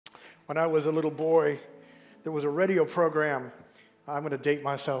When I was a little boy, there was a radio program. I'm going to date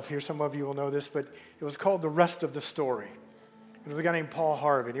myself here. Some of you will know this, but it was called The Rest of the Story. It was a guy named Paul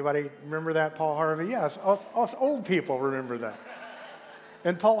Harvey. Anybody remember that, Paul Harvey? Yes, us old people remember that.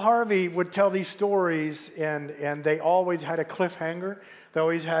 And Paul Harvey would tell these stories, and they always had a cliffhanger. They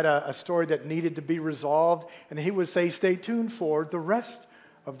always had a story that needed to be resolved. And he would say, stay tuned for the rest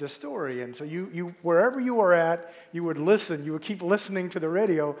of the story. And so you wherever you were at, you would listen. You would keep listening to the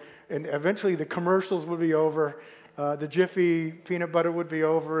radio, and eventually the commercials would be over. The Jiffy peanut butter would be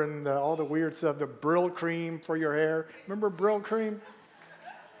over, and all the weird stuff, the Brill cream for your hair. Remember Brill cream?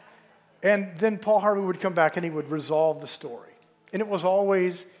 And then Paul Harvey would come back, and he would resolve the story. And it was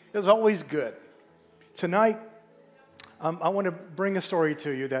always good. Tonight, I want to bring a story to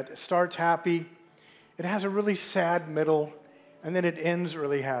you that starts happy. It has a really sad middle, and then it ends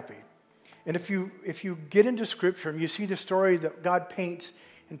really happy. And if you get into Scripture and you see the story that God paints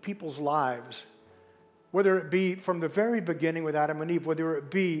in people's lives, whether it be from the very beginning with Adam and Eve, whether it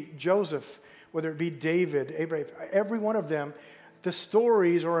be Joseph, whether it be David, Abraham, every one of them, the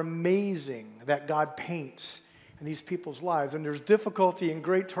stories are amazing that God paints in these people's lives. And there's difficulty and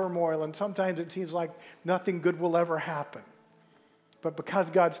great turmoil, and sometimes it seems like nothing good will ever happen. But because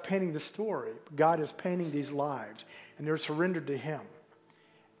God's painting the story, God is painting these lives, and they're surrendered to Him.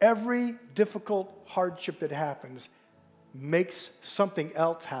 Every difficult hardship that happens makes something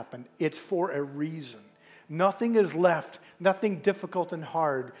else happen. It's for a reason. Nothing is left, nothing difficult and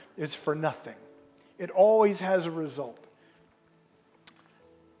hard is for nothing. It always has a result.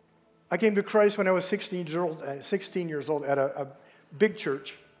 I came to Christ when I was 16 years old at a big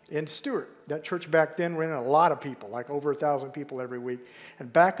church in Stewart. That church back then ran a lot of people, like over 1,000 people every week.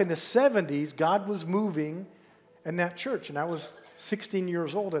 And back in the 70s, God was moving in that church, and I was 16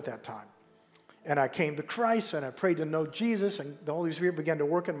 years old at that time. And I came to Christ, and I prayed to know Jesus, and the Holy Spirit began to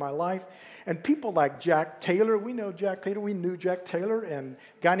work in my life. And people like Jack Taylor, we know Jack Taylor, we knew Jack Taylor, and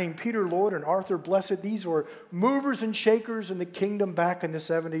a guy named Peter Lloyd and Arthur Blessed, these were movers and shakers in the kingdom back in the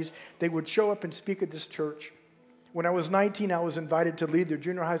 70s. They would show up and speak at this church. When I was 19, I was invited to lead their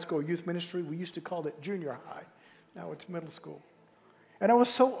junior high school youth ministry. We used to call it junior high. Now it's middle school. And I was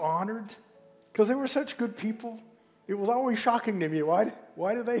so honored because they were such good people. It was always shocking to me. Why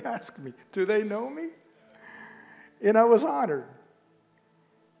do they ask me? Do they know me? And I was honored.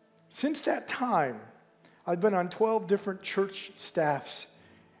 Since that time, I've been on 12 different church staffs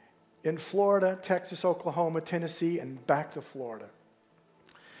in Florida, Texas, Oklahoma, Tennessee, and back to Florida.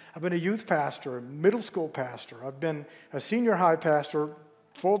 I've been a youth pastor, a middle school pastor. I've been a senior high pastor,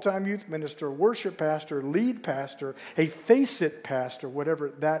 full-time youth minister, worship pastor, lead pastor, a face-it pastor, whatever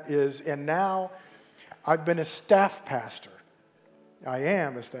that is, and now I've been a staff pastor. I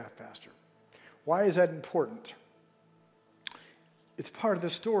am a staff pastor. Why is that important? It's part of the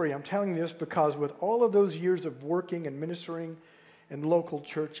story. I'm telling you this because with all of those years of working and ministering in local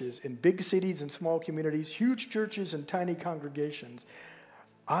churches, in big cities and small communities, huge churches and tiny congregations,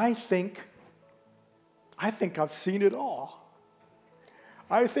 I think I've seen it all.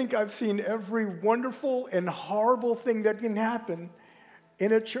 I think I've seen every wonderful and horrible thing that can happen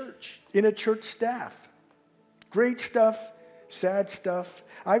in a church staff. Great stuff, sad stuff.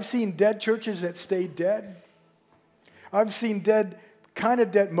 I've seen dead churches that stayed dead. I've seen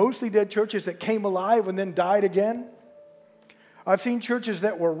mostly dead churches that came alive and then died again. I've seen churches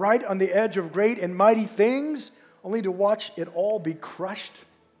that were right on the edge of great and mighty things, only to watch it all be crushed.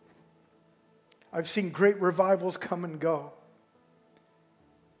 I've seen great revivals come and go.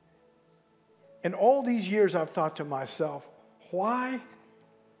 In all these years, I've thought to myself, why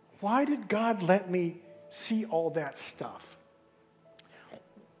did God let me see all that stuff?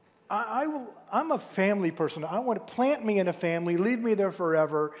 I'm a family person. I want to plant me in a family, leave me there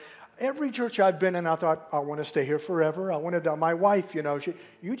forever. Every church I've been in, I thought, I want to stay here forever. I want to, my wife,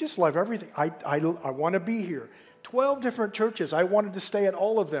 you just love everything. I want to be here. 12 different churches. I wanted to stay at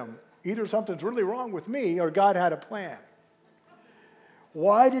all of them. Either something's really wrong with me or God had a plan.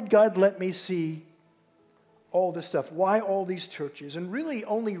 Why did God let me see all this stuff? Why all these churches? And really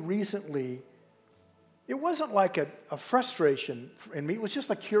only recently, it wasn't like a frustration in me. It was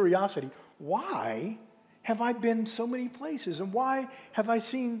just a curiosity. Why have I been so many places? And why have I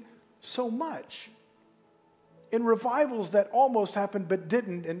seen so much? In revivals that almost happened but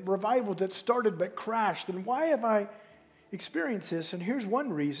didn't, and revivals that started but crashed. And why have I experienced this? And here's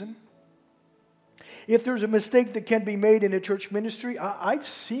one reason. If there's a mistake that can be made in a church ministry, I've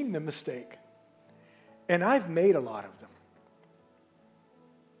seen the mistake. And I've made a lot of them.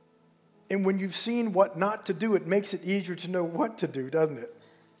 And when you've seen what not to do, it makes it easier to know what to do, doesn't it?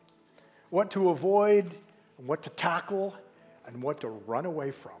 What to avoid, what to tackle, and what to run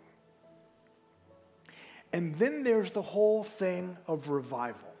away from. And then there's the whole thing of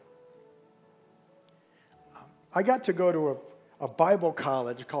revival. I got to go to a Bible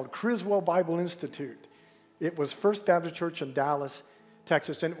college called Criswell Bible Institute. It was First Baptist Church in Dallas,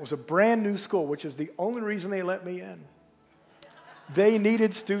 Texas, and it was a brand new school, which is the only reason they let me in. They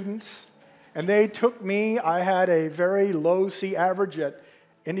needed students, and they took me. I had a very low C average at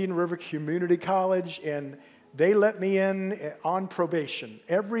Indian River Community College, and they let me in on probation.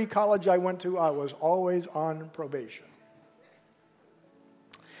 Every college I went to, I was always on probation.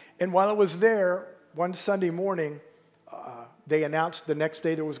 And while I was there, one Sunday morning, they announced the next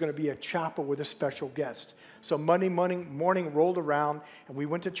day there was going to be a chapel with a special guest. So Monday morning rolled around, and we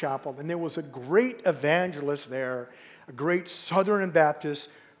went to chapel, and there was a great evangelist there, a great Southern Baptist,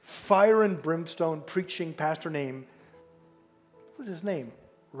 fire and brimstone preaching pastor named, what was his name?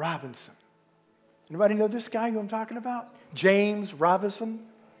 Robinson. Anybody know this guy who I'm talking about? James Robinson.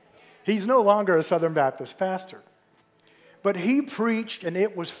 He's no longer a Southern Baptist pastor. But he preached, and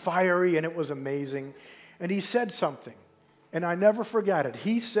it was fiery, and it was amazing. And he said something, and I never forgot it.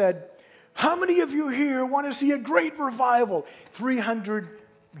 He said, how many of you here want to see a great revival? 300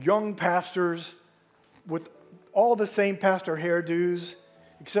 young pastors with all the same pastor hairdos,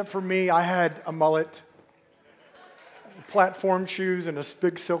 except for me. I had a mullet, platform shoes, and a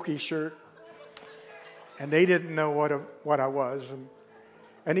big silky shirt. And they didn't know what I was.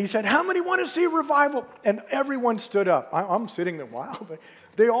 And he said, how many want to see a revival? And everyone stood up. I'm sitting there, wow.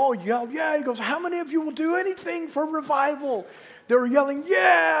 They all yelled, yeah. He goes, how many of you will do anything for revival? They were yelling,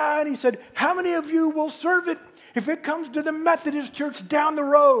 yeah. And he said, how many of you will serve it if it comes to the Methodist church down the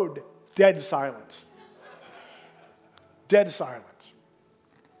road? Dead silence. Dead silence.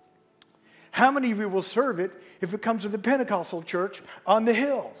 How many of you will serve it if it comes to the Pentecostal church on the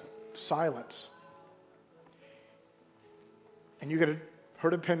hill? Silence. And you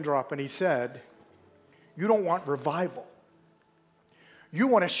heard a pin drop, and he said, you don't want revival. You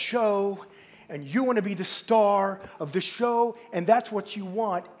want a show, and you want to be the star of the show, and that's what you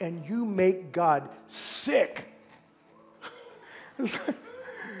want, and you make God sick.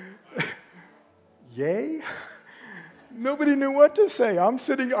 Yay? Nobody knew what to say. I'm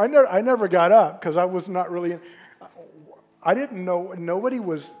sitting, I never got up because I was not really, I didn't know, nobody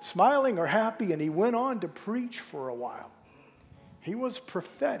was smiling or happy, and he went on to preach for a while. He was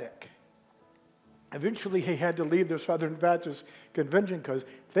prophetic. Eventually, he had to leave the Southern Baptist Convention because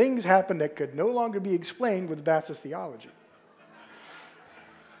things happened that could no longer be explained with Baptist theology.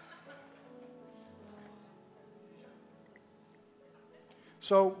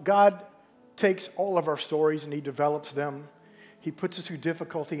 So God takes all of our stories and he develops them. He puts us through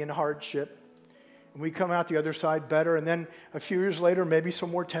difficulty and hardship. And we come out the other side better. And then a few years later, maybe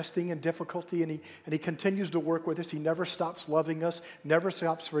some more testing and difficulty. And he continues to work with us. He never stops loving us, never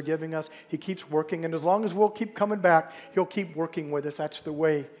stops forgiving us. He keeps working. And as long as we'll keep coming back, he'll keep working with us. That's the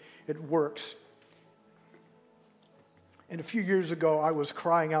way it works. And a few years ago, I was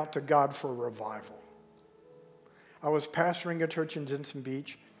crying out to God for revival. I was pastoring a church in Jensen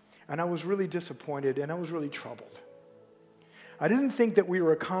Beach. And I was really disappointed. And I was really troubled. I didn't think that we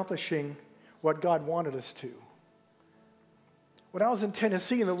were accomplishing what God wanted us to. When I was in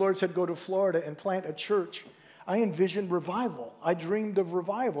Tennessee and the Lord said, go to Florida and plant a church, I envisioned revival. I dreamed of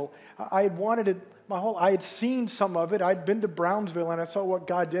revival. I had wanted it I had seen some of it. I'd been to Brownsville and I saw what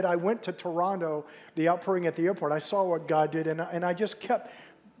God did. I went to Toronto, the outpouring at the airport. I saw what God did, and I just kept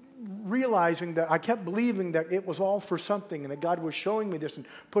realizing that I kept believing that it was all for something and that God was showing me this and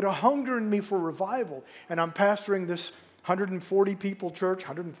put a hunger in me for revival. And I'm pastoring this 140 people church,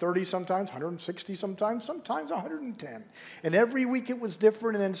 130 sometimes, 160 sometimes 110. And every week it was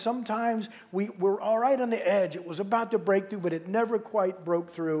different, and then sometimes we were all right on the edge. It was about to break through, but it never quite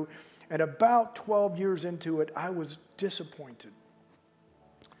broke through. And about 12 years into it, I was disappointed.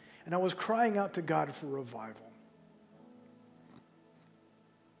 And I was crying out to God for revival.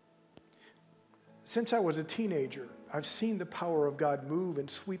 Since I was a teenager, I've seen the power of God move and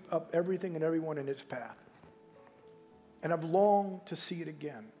sweep up everything and everyone in its path. And I've longed to see it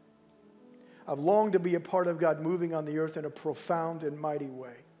again. I've longed to be a part of God moving on the earth in a profound and mighty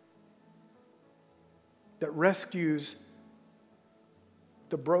way that rescues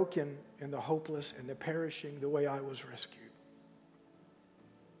the broken and the hopeless and the perishing the way I was rescued.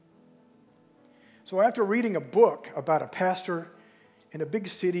 So after reading a book about a pastor in a big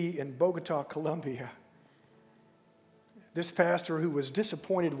city in Bogota, Colombia, this pastor who was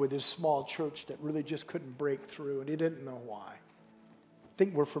disappointed with his small church that really just couldn't break through, and he didn't know why. I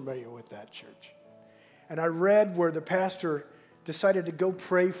think we're familiar with that church. And I read where the pastor decided to go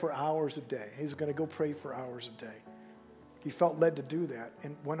pray for hours a day. He's going to go pray for hours a day. He felt led to do that.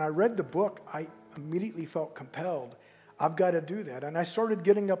 And when I read the book, I immediately felt compelled. I've got to do that. And I started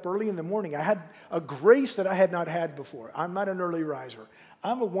getting up early in the morning. I had a grace that I had not had before. I'm not an early riser.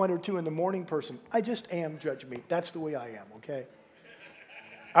 I'm a 1 or 2 in the morning person. I just am, judge me. That's the way I am, okay?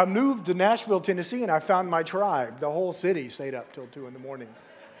 I moved to Nashville, Tennessee, and I found my tribe. The whole city stayed up till 2 in the morning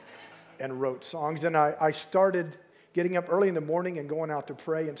and wrote songs. And I started getting up early in the morning and going out to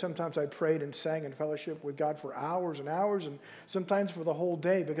pray. And sometimes I prayed and sang in fellowship with God for hours and hours, and sometimes for the whole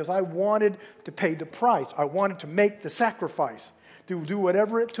day, because I wanted to pay the price. I wanted to make the sacrifice, to do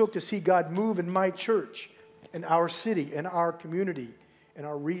whatever it took to see God move in my church, in our city, in our community, in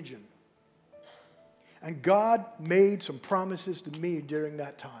our region. And God made some promises to me during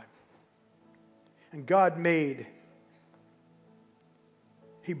that time. And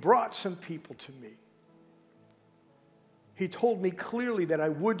He brought some people to me. He told me clearly that I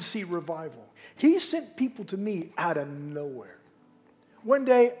would see revival. He sent people to me out of nowhere. One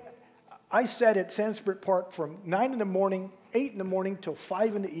day, I sat at Sandsburg Park from 9 in the morning, 8 in the morning, till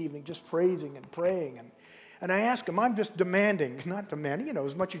 5 in the evening, just praising and praying. And I asked him, I'm just demanding, not demanding,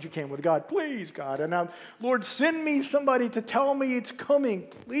 as much as you can with God. Please, God. And Lord, send me somebody to tell me it's coming,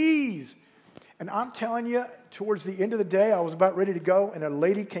 please. And I'm telling you, towards the end of the day, I was about ready to go, and a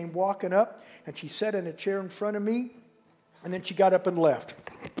lady came walking up, and she sat in a chair in front of me, and then she got up and left.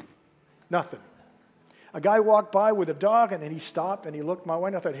 Nothing. A guy walked by with a dog, and then he stopped, and he looked my way,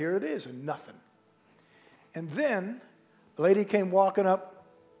 and I thought, here it is, and nothing. And then a lady came walking up,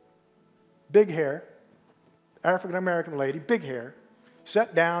 big hair, African-American lady, big hair,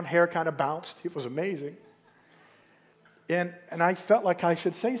 sat down, hair kind of bounced. It was amazing. And I felt like I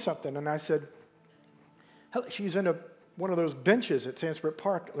should say something, and I said, she's in one of those benches at Sandsburg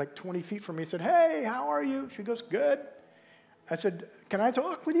Park, like 20 feet from me. I said, hey, how are you? She goes, good. I said, can I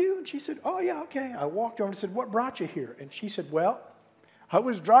talk with you? And she said, oh, yeah, okay. I walked over and said, what brought you here? And she said, well, I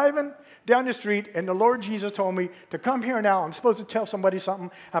was driving down the street, and the Lord Jesus told me to come here now. I'm supposed to tell somebody something.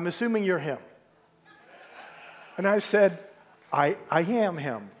 I'm assuming you're him. And I said, I am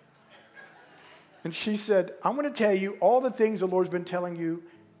him. And she said, I'm going to tell you all the things the Lord's been telling you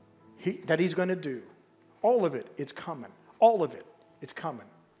that he's going to do. All of it, it's coming. All of it, it's coming.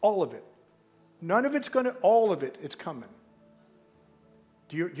 All of it. None of it's going to, all of it, it's coming.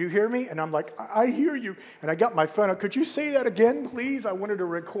 Do you hear me? And I'm like, I hear you. And I got my phone out. Could you say that again, please? I wanted to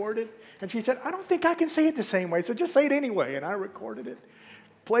record it. And she said, I don't think I can say it the same way, so just say it anyway. And I recorded it,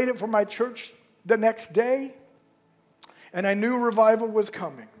 played it for my church the next day, and I knew revival was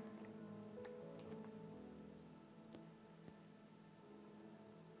coming.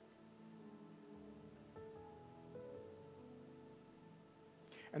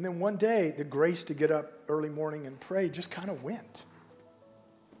 And then one day, the grace to get up early morning and pray just kind of went.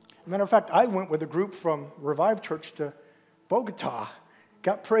 Matter of fact, I went with a group from Revive Church to Bogota,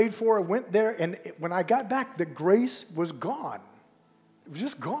 got prayed for, went there, and when I got back, the grace was gone. It was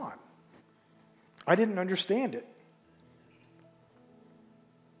just gone. I didn't understand it.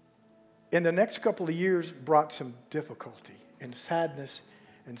 And the next couple of years brought some difficulty and sadness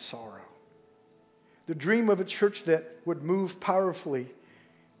and sorrow. The dream of a church that would move powerfully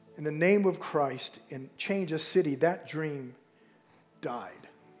in the name of Christ and change a city, that dream died.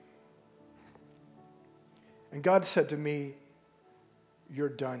 And God said to me, you're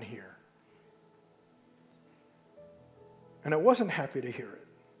done here. And I wasn't happy to hear it.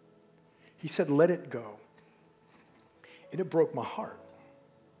 He said, let it go. And it broke my heart.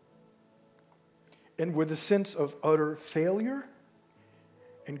 And with a sense of utter failure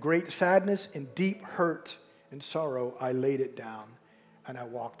and great sadness and deep hurt and sorrow, I laid it down and I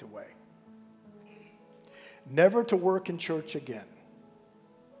walked away. Never to work in church again.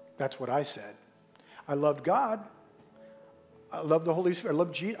 That's what I said. I loved God. I love the Holy Spirit. I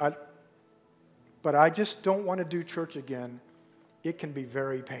love Jesus. But I just don't want to do church again. It can be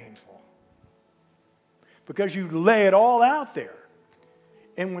very painful. Because you lay it all out there.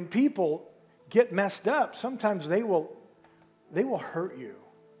 And when people get messed up, sometimes they will hurt you.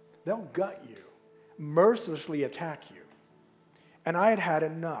 They'll gut you, mercilessly attack you. And I had had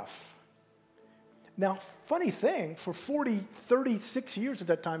enough. Now, funny thing, for 36 years at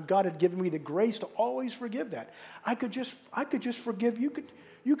that time, God had given me the grace to always forgive that. I could just forgive. You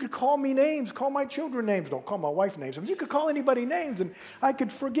could call me names, call my children names. Don't call my wife names. I mean, you could call anybody names, and I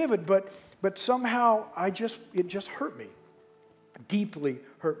could forgive it. But somehow it just hurt me, deeply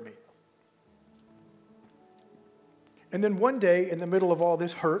hurt me. And then one day, in the middle of all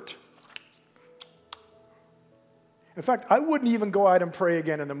this hurt, in fact, I wouldn't even go out and pray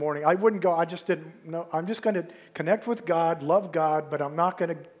again in the morning. I wouldn't go. I just didn't know. I'm just going to connect with God, love God, but I'm not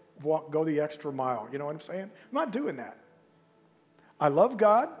going to go the extra mile. You know what I'm saying? I'm not doing that. I love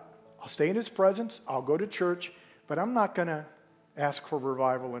God. I'll stay in His presence. I'll go to church, but I'm not going to ask for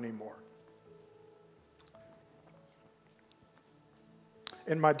revival anymore.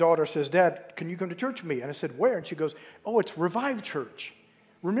 And my daughter says, Dad, can you come to church with me? And I said, where? And she goes, oh, it's Revive Church.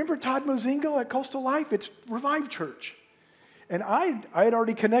 Remember Todd Mozingo at Coastal Life? It's Revive Church. And I had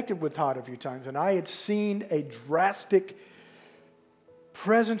already connected with Todd a few times, and I had seen a drastic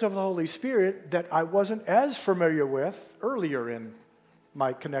presence of the Holy Spirit that I wasn't as familiar with earlier in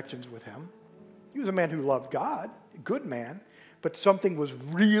my connections with him. He was a man who loved God, a good man, but something was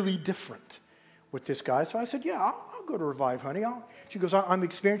really different with this guy. So I said, yeah, I'll go to Revive, honey. She goes, I'm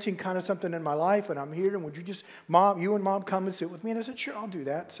experiencing kind of something in my life, and I'm here, and would you just, you and Mom come and sit with me? And I said, sure, I'll do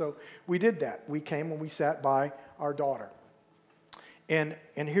that. So we did that. We came and we sat by our daughter. And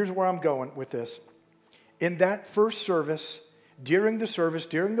here's where I'm going with this. In that first service, during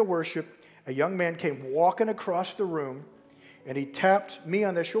the worship, a young man came walking across the room, and he tapped me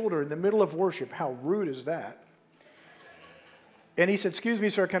on the shoulder in the middle of worship. How rude is that? And he said, excuse me,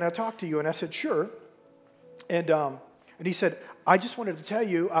 sir, can I talk to you? And I said, sure. And he said, I just wanted to tell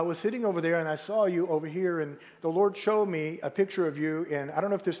you, I was sitting over there and I saw you over here, and the Lord showed me a picture of you, and I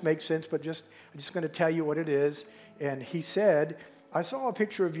don't know if this makes sense, but I'm just going to tell you what it is. And he said, I saw a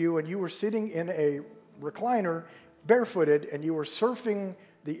picture of you, and you were sitting in a recliner, barefooted, and you were surfing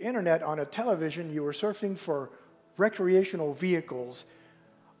the internet on a television. You were surfing for recreational vehicles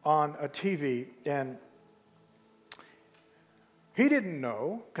on a TV, and he didn't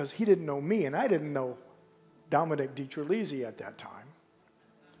know, because he didn't know me, and I didn't know Dominic DiTerlizzi at that time.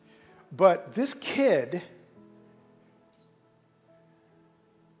 But this kid,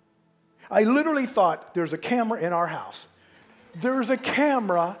 I literally thought, there's a camera in our house. There's a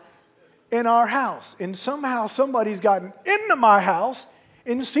camera in our house, and somehow somebody's gotten into my house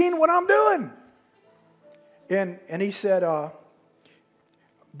and seen what I'm doing. And he said,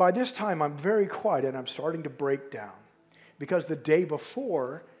 by this time, I'm very quiet, and I'm starting to break down. Because the day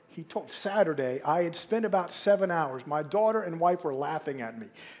before, he told Saturday, I had spent about 7 hours. My daughter and wife were laughing at me.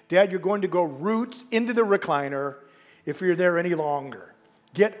 Dad, you're going to go roots into the recliner if you're there any longer.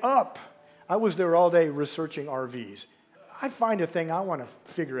 Get up. I was there all day researching RVs. I find a thing, I want to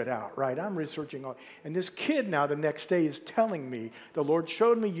figure it out, right? I'm researching. And this kid now the next day is telling me, the Lord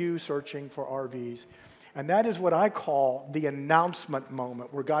showed me you searching for RVs. And that is what I call the announcement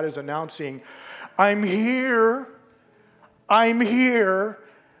moment, where God is announcing, I'm here. I'm here.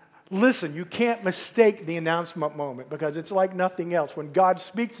 Listen, you can't mistake the announcement moment, because it's like nothing else. When God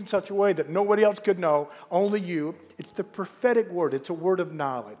speaks in such a way that nobody else could know, only you, it's the prophetic word. It's a word of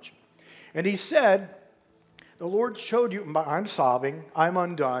knowledge. And he said, the Lord showed you, I'm sobbing, I'm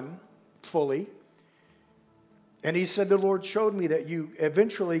undone fully. And he said, the Lord showed me that you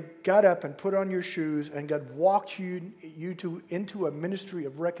eventually got up and put on your shoes, and God walked you into a ministry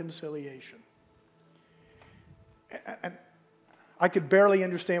of reconciliation. And I could barely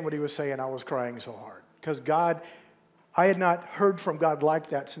understand what he was saying. I was crying so hard. Because God, I had not heard from God like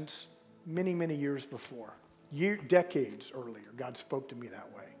that since many, many years before. Decades earlier, God spoke to me that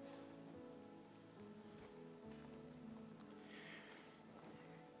way.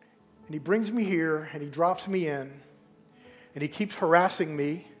 And he brings me here, and he drops me in, and he keeps harassing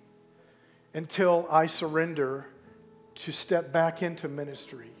me until I surrender to step back into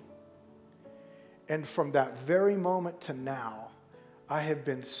ministry. And from that very moment to now, I have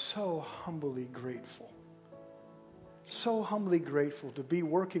been so humbly grateful. So humbly grateful to be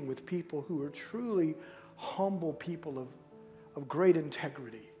working with people who are truly humble people of great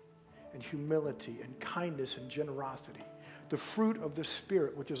integrity and humility and kindness and generosity. The fruit of the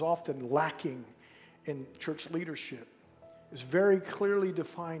Spirit, which is often lacking in church leadership, is very clearly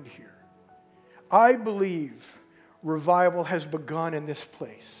defined here. I believe revival has begun in this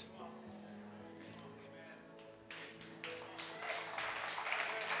place.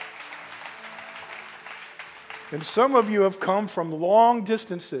 And some of you have come from long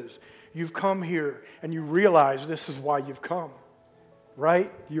distances. You've come here, and you realize this is why you've come.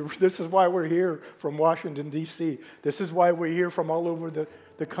 Right? This is why we're here from Washington, D.C. This is why we're here from all over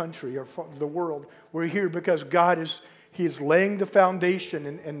the country or the world. We're here because He is laying the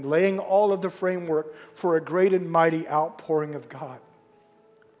foundation and laying all of the framework for a great and mighty outpouring of God.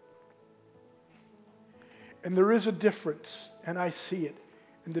 And there is a difference, and I see it.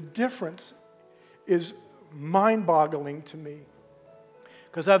 And the difference is mind-boggling to me,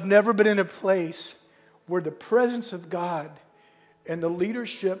 because I've never been in a place where the presence of God and the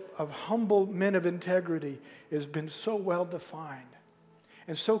leadership of humble men of integrity has been so well defined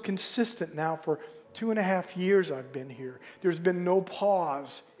and so consistent now for 2.5 years I've been here. There's been no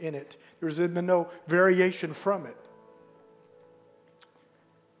pause in it. There's been no variation from it.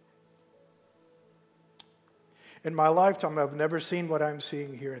 In my lifetime, I've never seen what I'm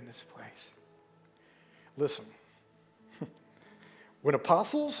seeing here in this place. Listen, when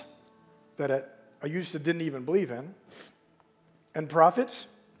apostles that I used to didn't even believe in, and prophets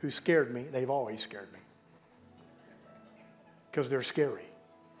who scared me, they've always scared me because they're scary.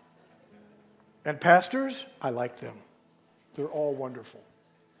 And pastors, I like them. They're all wonderful.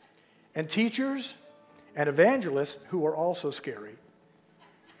 And teachers and evangelists who are also scary.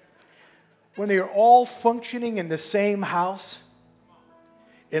 When they are all functioning in the same house,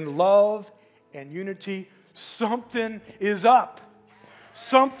 in love and unity, something is up.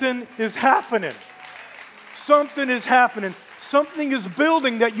 Something is happening. Something is happening. Something is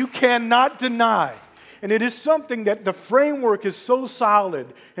building that you cannot deny. And it is something that the framework is so solid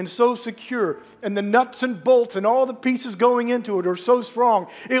and so secure, and the nuts and bolts and all the pieces going into it are so strong,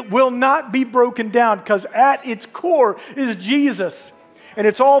 it will not be broken down because at its core is Jesus. And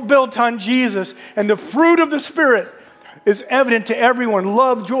it's all built on Jesus. And the fruit of the Spirit is evident to everyone.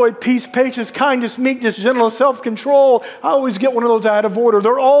 Love, joy, peace, patience, kindness, meekness, gentleness, self-control. I always get one of those out of order.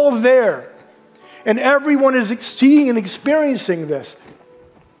 They're all there. And everyone is seeing and experiencing this.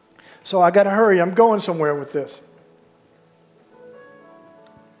 So I got to hurry. I'm going somewhere with this.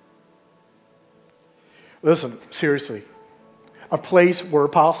 Listen, seriously. A place where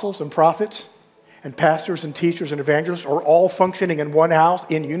apostles and prophets and pastors and teachers and evangelists are all functioning in one house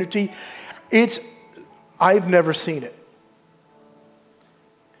in unity. I've never seen it.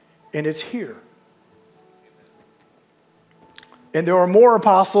 And it's here. And there are more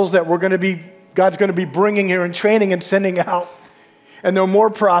apostles that God's going to be bringing here and training and sending out. And there are more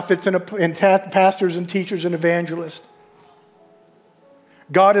prophets and pastors and teachers and evangelists.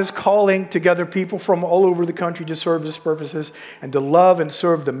 God is calling together people from all over the country to serve His purposes and to love and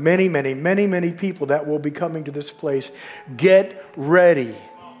serve the many, many, many, many people that will be coming to this place. Get ready.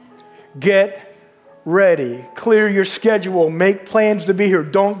 Get ready. Clear your schedule. Make plans to be here.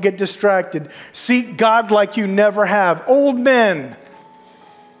 Don't get distracted. Seek God like you never have. Old men,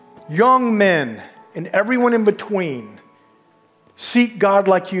 young men, and everyone in between. Seek God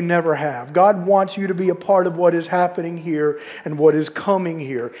like you never have. God wants you to be a part of what is happening here and what is coming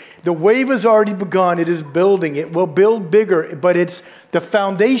here. The wave has already begun. It is building. It will build bigger, but the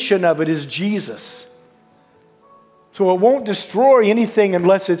foundation of it is Jesus. So it won't destroy anything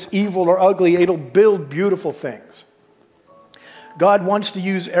unless it's evil or ugly. It'll build beautiful things. God wants to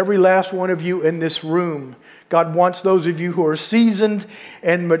use every last one of you in this room. God wants those of you who are seasoned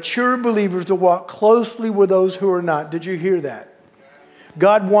and mature believers to walk closely with those who are not. Did you hear that?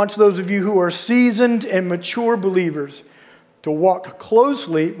 God wants those of you who are seasoned and mature believers to walk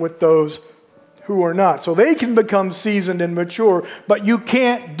closely with those who are not. So they can become seasoned and mature, but you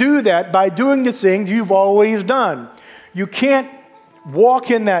can't do that by doing the things you've always done. You can't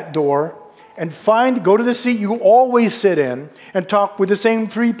walk in that door and go to the seat you always sit in and talk with the same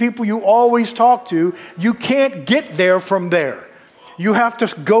three people you always talk to. You can't get there from there. You have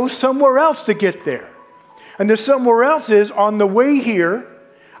to go somewhere else to get there. And the somewhere else is on the way here.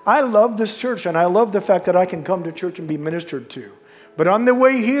 I love this church, and I love the fact that I can come to church and be ministered to. But on the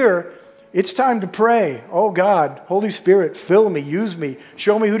way here, it's time to pray. Oh God, Holy Spirit, fill me, use me,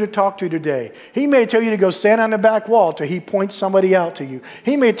 show me who to talk to today. He may tell you to go stand on the back wall till He points somebody out to you.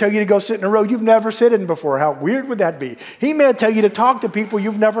 He may tell you to go sit in a row you've never sit in before. How weird would that be? He may tell you to talk to people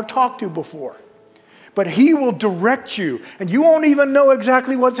you've never talked to before. But He will direct you, and you won't even know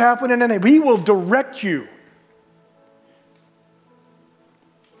exactly what's happening in it. He will direct you.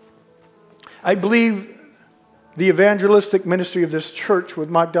 I believe the evangelistic ministry of this church with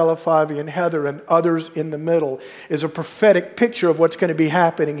Mike Della Favi and Heather and others in the middle is a prophetic picture of what's going to be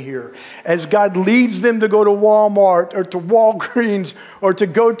happening here. As God leads them to go to Walmart or to Walgreens or to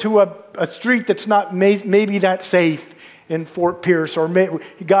go to a street that's not maybe that safe in Fort Pierce, or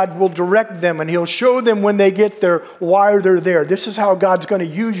God will direct them and He'll show them when they get there why they're there. This is how God's going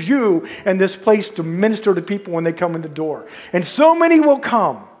to use you and this place to minister to people when they come in the door. And so many will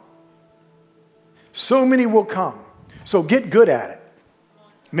come. So many will come. So get good at it.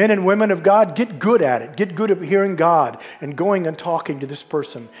 Men and women of God, get good at it. Get good at hearing God and going and talking to this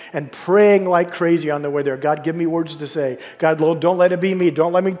person and praying like crazy on the way there. God, give me words to say. God, Lord, don't let it be me.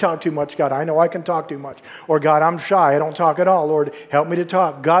 Don't let me talk too much. God, I know I can talk too much. Or God, I'm shy. I don't talk at all. Lord, help me to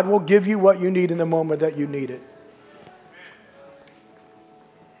talk. God will give you what you need in the moment that you need it.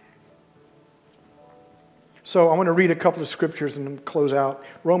 So I want to read a couple of scriptures and then close out.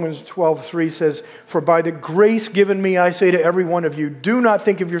 Romans 12:3 says, "For by the grace given me, I say to every one of you, do not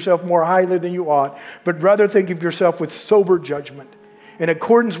think of yourself more highly than you ought, but rather think of yourself with sober judgment, in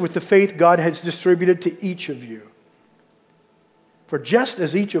accordance with the faith God has distributed to each of you. For just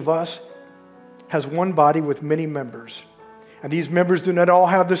as each of us has one body with many members, and these members do not all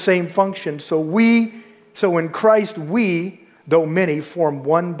have the same function. So in Christ we, though many, form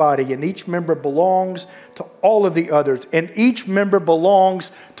one body, and each member belongs to all of the others, and each member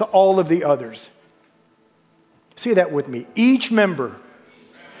belongs to all of the others. Say that with me. Each member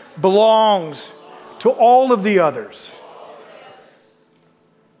belongs to all of the others.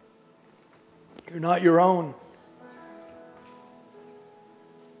 You're not your own.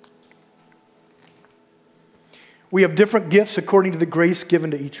 We have different gifts according to the grace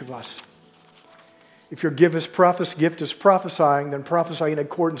given to each of us. If your gift is prophesying, then prophesy in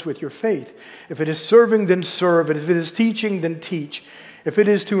accordance with your faith. If it is serving, then serve. And if it is teaching, then teach. If it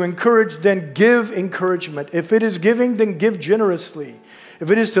is to encourage, then give encouragement. If it is giving, then give generously. If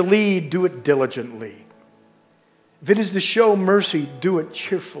it is to lead, do it diligently. If it is to show mercy, do it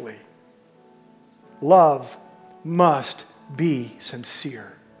cheerfully. Love must be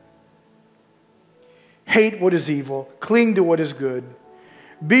sincere. Hate what is evil, cling to what is good.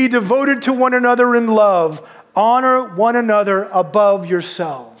 Be devoted to one another in love. Honor one another above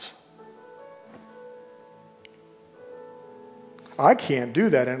yourselves. I can't do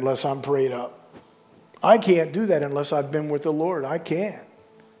that unless I'm prayed up. I can't do that unless I've been with the Lord. I can't.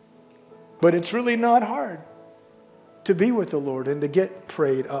 But it's really not hard to be with the Lord and to get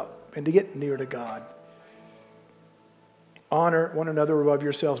prayed up and to get near to God. Honor one another above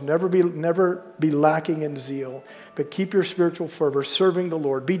yourselves. Never be lacking in zeal, but keep your spiritual fervor, serving the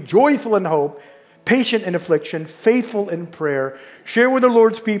Lord. Be joyful in hope, patient in affliction, faithful in prayer. Share with the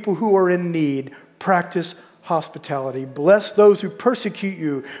Lord's people who are in need. Practice hospitality. Bless those who persecute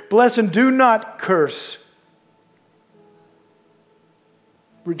you. Bless and do not curse.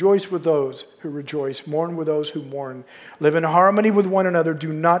 Rejoice with those who rejoice. Mourn with those who mourn. Live in harmony with one another.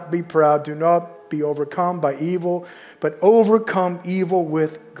 Do not be proud. Do not be overcome by evil, but overcome evil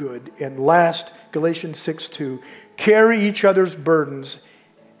with good. And last, Galatians 6:2, carry each other's burdens,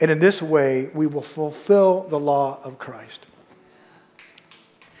 and in this way we will fulfill the law of Christ.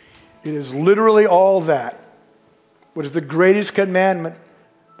 It is literally all that. What is the greatest commandment?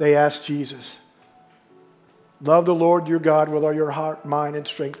 They asked Jesus. Love the Lord your God with all your heart, mind, and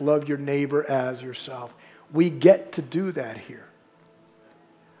strength. Love your neighbor as yourself. We get to do that here.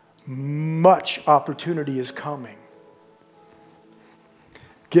 Much opportunity is coming.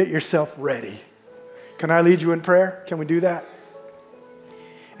 Get yourself ready. Can I lead you in prayer? Can we do that?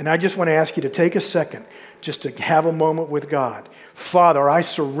 And I just want to ask you to take a second just to have a moment with God. Father, I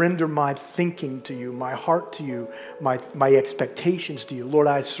surrender my thinking to you, my heart to you, my expectations to you. Lord,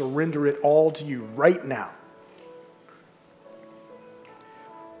 I surrender it all to you right now.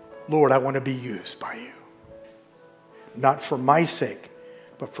 Lord, I want to be used by you. Not for my sake,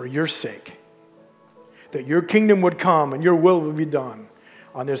 but for your sake. That your kingdom would come and your will would be done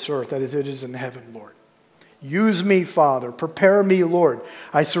on this earth as it is in heaven, Lord. Use me, Father. Prepare me, Lord.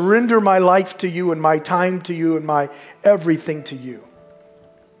 I surrender my life to you and my time to you and my everything to you.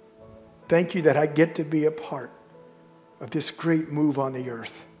 Thank you that I get to be a part of this great move on the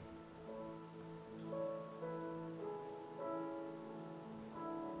earth.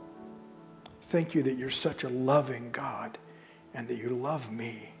 Thank you that you're such a loving God and that you love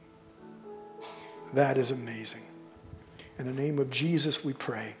me. That is amazing. In the name of Jesus we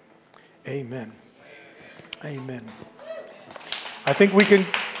pray. Amen. Amen. I think we can,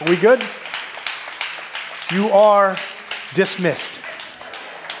 are we good? You are dismissed.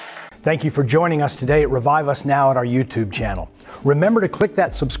 Thank you for joining us today at Revive Us Now at our YouTube channel. Remember to click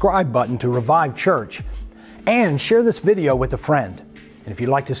that subscribe button to Revive Church and share this video with a friend. And if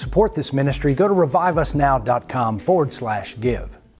you'd like to support this ministry, go to reviveusnow.com/give.